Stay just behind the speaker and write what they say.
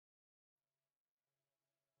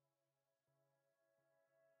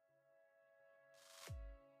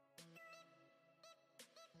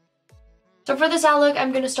So for this eye look,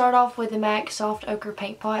 I'm going to start off with the MAC Soft Ochre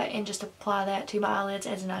Paint Pot and just apply that to my eyelids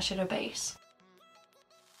as an eyeshadow base.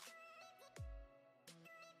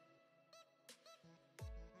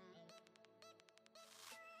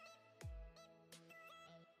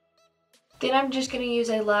 Then I'm just going to use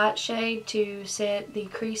a light shade to set the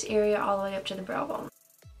crease area all the way up to the brow bone.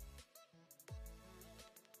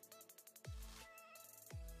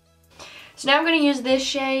 So now I'm going to use this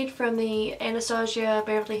shade from the Anastasia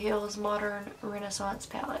Beverly Hills Modern Renaissance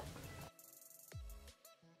palette.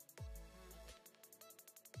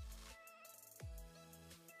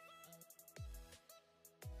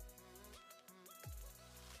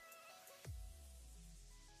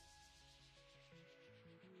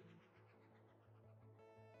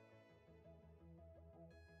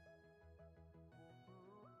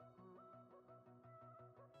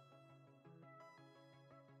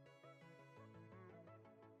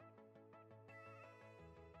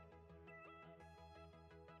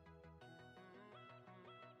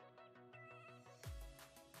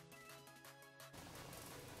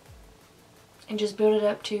 And just build it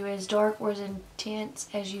up to as dark or as intense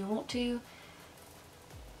as you want to,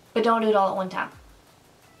 but don't do it all at one time.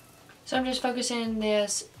 So I'm just focusing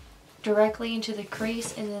this directly into the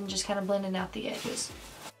crease and then just kind of blending out the edges.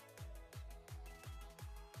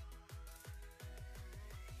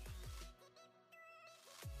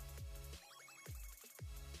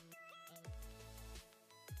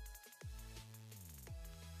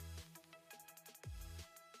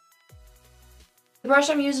 The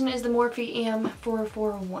brush I'm using is the Morphe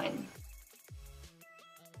M441.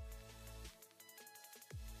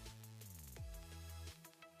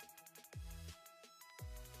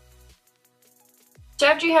 So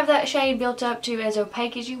after you have that shade built up to as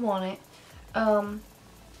opaque as you want it, I don't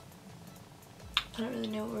really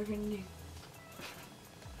know what we're going to do.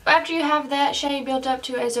 After you have that shade built up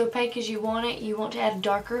to as opaque as you want it, you want to add a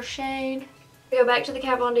darker shade. Go back to the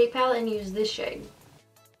Kat Von D palette and use this shade.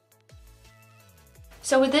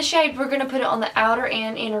 So with this shade, we're going to put it on the outer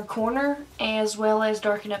and inner corner as well as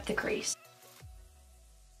darken up the crease.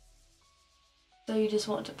 So you just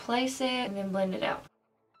want to place it and then blend it out.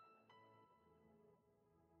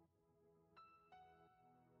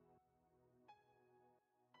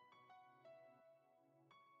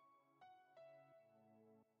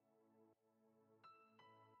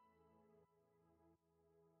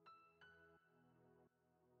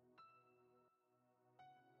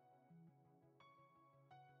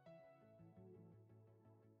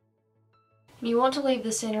 You want to leave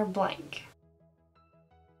the center blank.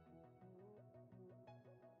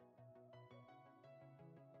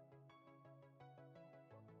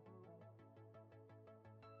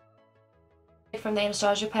 From the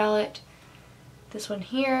Anastasia palette, this one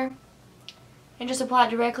here, and just apply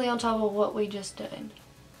it directly on top of what we just did.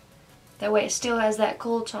 That way it still has that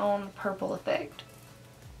cool tone purple effect.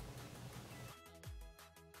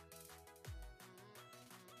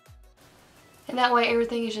 And that way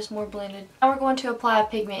everything is just more blended. Now we're going to apply a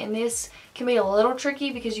pigment, and this can be a little tricky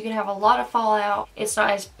because you can have a lot of fallout. It's not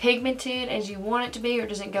as pigmented as you want it to be, or it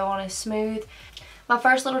doesn't go on as smooth. My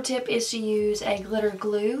first little tip is to use a glitter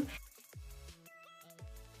glue.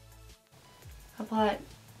 Apply it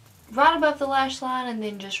right above the lash line and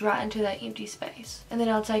then just right into that empty space. And then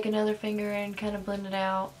I'll take another finger and kind of blend it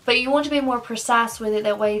out. But you want to be more precise with it,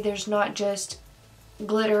 that way there's not just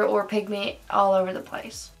glitter or pigment all over the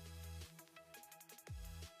place.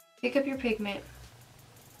 Pick up your pigment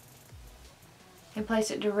and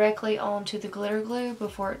place it directly onto the glitter glue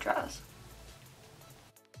before it dries.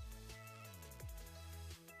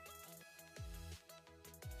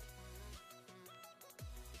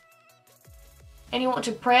 And you want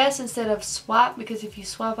to press instead of swipe, because if you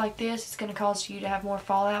swipe like this, it's going to cause you to have more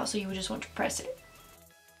fallout, so you would just want to press it.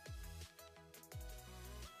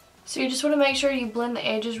 So you just want to make sure you blend the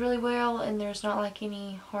edges really well and there's not like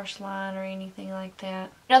any harsh line or anything like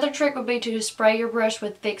that. Another trick would be to spray your brush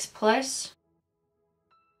with Fix Plus.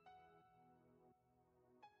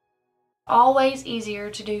 Always easier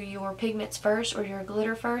to do your pigments first or your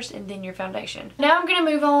glitter first and then your foundation. Now I'm going to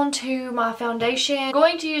move on to my foundation. I'm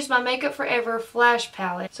going to use my Makeup Forever Flash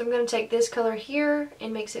palette. So I'm going to take this color here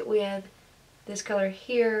and mix it with this color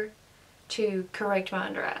here to correct my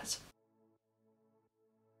under eyes.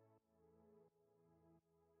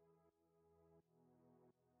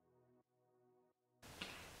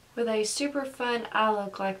 With a super fun eye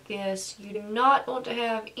look like this, you do not want to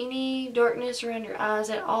have any darkness around your eyes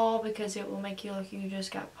at all, because it will make you look like you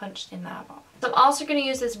just got punched in the eyeball. So I'm also going to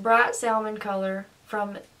use this bright salmon color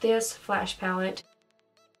from this Flash palette.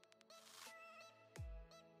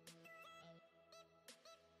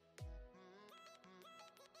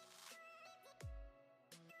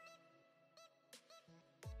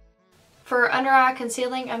 For under eye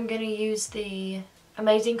concealing, I'm going to use the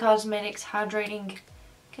Amazing Cosmetics Hydrating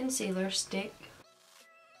Concealer Stick.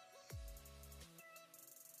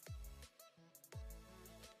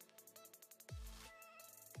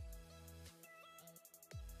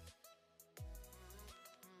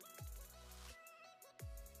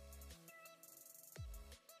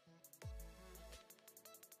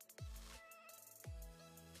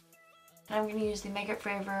 I'm going to use the Makeup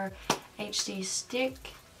Forever HD stick.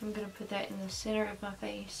 I'm going to put that in the center of my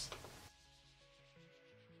face.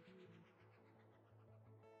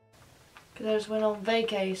 Because I just went on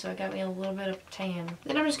vacay, so I got me a little bit of tan.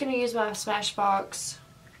 Then I'm just going to use my Smashbox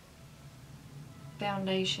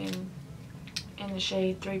foundation in the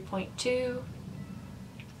shade 3.2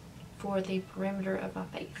 for the perimeter of my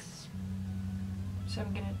face. So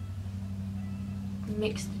I'm going to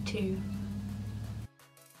mix the two.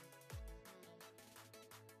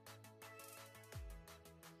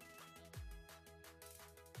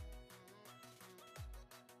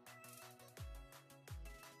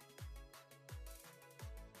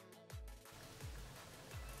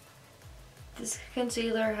 This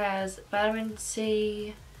concealer has vitamin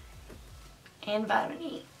C and vitamin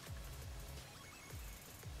E.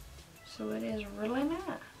 So it is really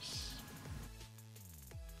nice.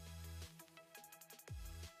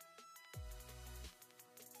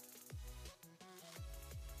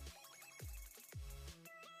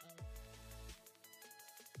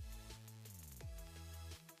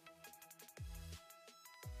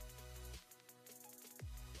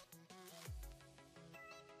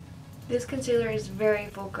 This concealer is very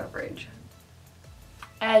full coverage,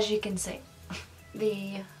 as you can see.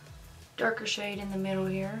 The darker shade in the middle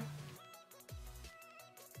here.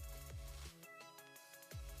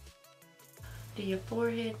 Do your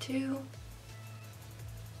forehead too.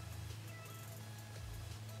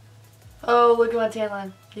 Oh, look at my tan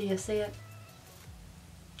line. Do you see it?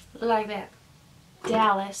 Like that.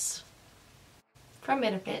 Dallas from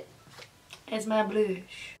Benefit is my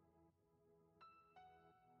blush.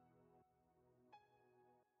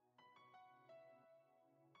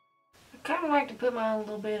 I kind of like to put mine a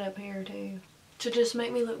little bit up here too, to just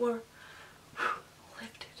make me look more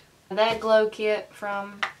lifted. That glow kit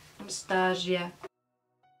from Anastasia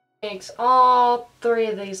mix all three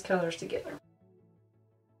of these colors together.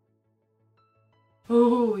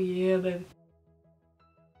 Oh yeah, baby.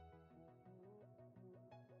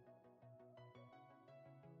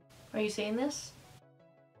 Are you seeing this?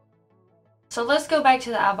 So let's go back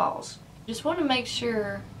to the eyeballs. Just want to make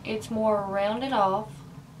sure it's more rounded off.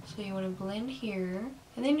 So you want to blend here.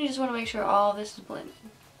 And then you just want to make sure all this is blended.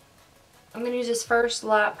 I'm going to use this first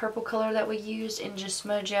light purple color that we used and just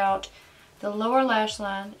smudge out the lower lash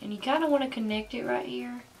line. And you kind of want to connect it right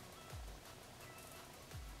here.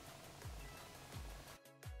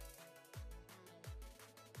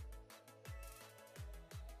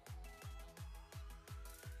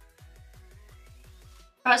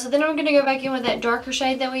 Alright, so then I'm going to go back in with that darker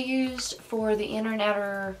shade that we used for the inner and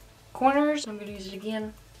outer corners. I'm going to use it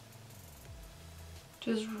again.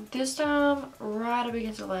 Just this time, right up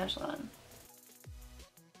against the lash line.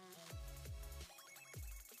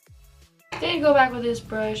 Then go back with this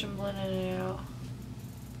brush and blend it out.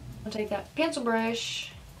 I'll take that pencil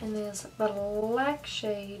brush and this black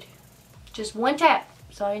shade. Just one tap.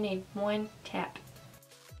 That's all you need. One tap.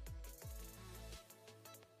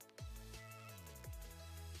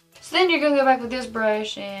 So then you're going to go back with this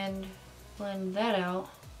brush and blend that out.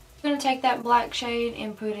 I'm going to take that black shade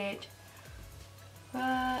and put it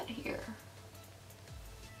right here.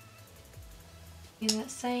 Using that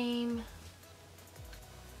same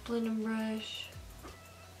blending brush.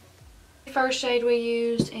 The first shade we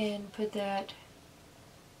used and put that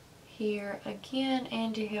here again,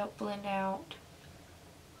 and to help blend out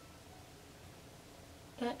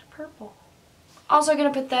that purple. Also going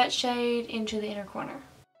to put that shade into the inner corner.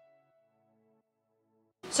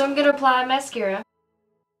 So I'm going to apply mascara.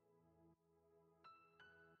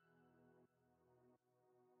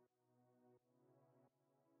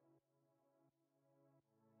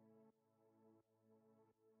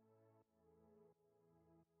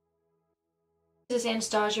 This is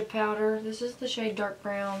Anastasia powder. This is the shade dark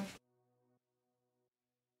brown.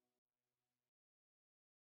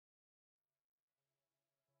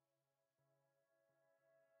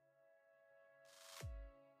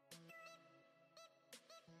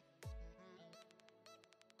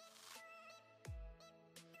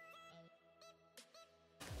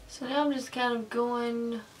 So now I'm just kind of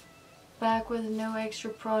going back with no extra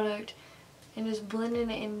product and just blending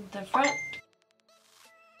it in the front.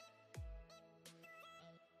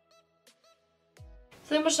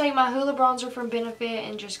 So then I'm going to take my Hoola bronzer from Benefit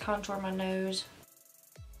and just contour my nose.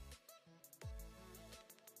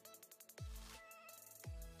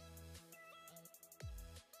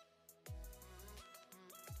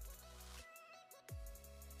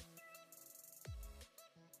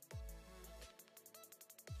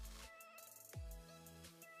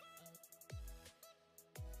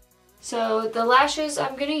 So the lashes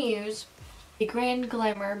I'm going to use, the Grand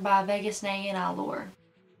Glamour by Vegas Nay and Eylure.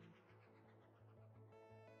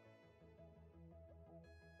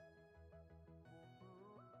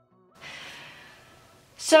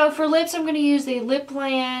 So for lips I'm going to use the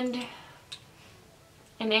Lipland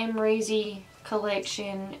Amrezy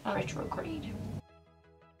collection Retrograde.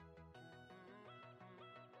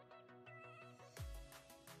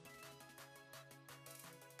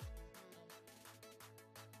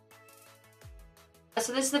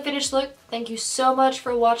 So this is the finished look. Thank you so much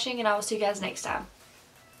for watching, and I will see you guys next time.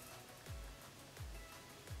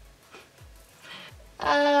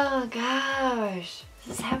 Oh gosh.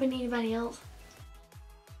 Does this happen to anybody else?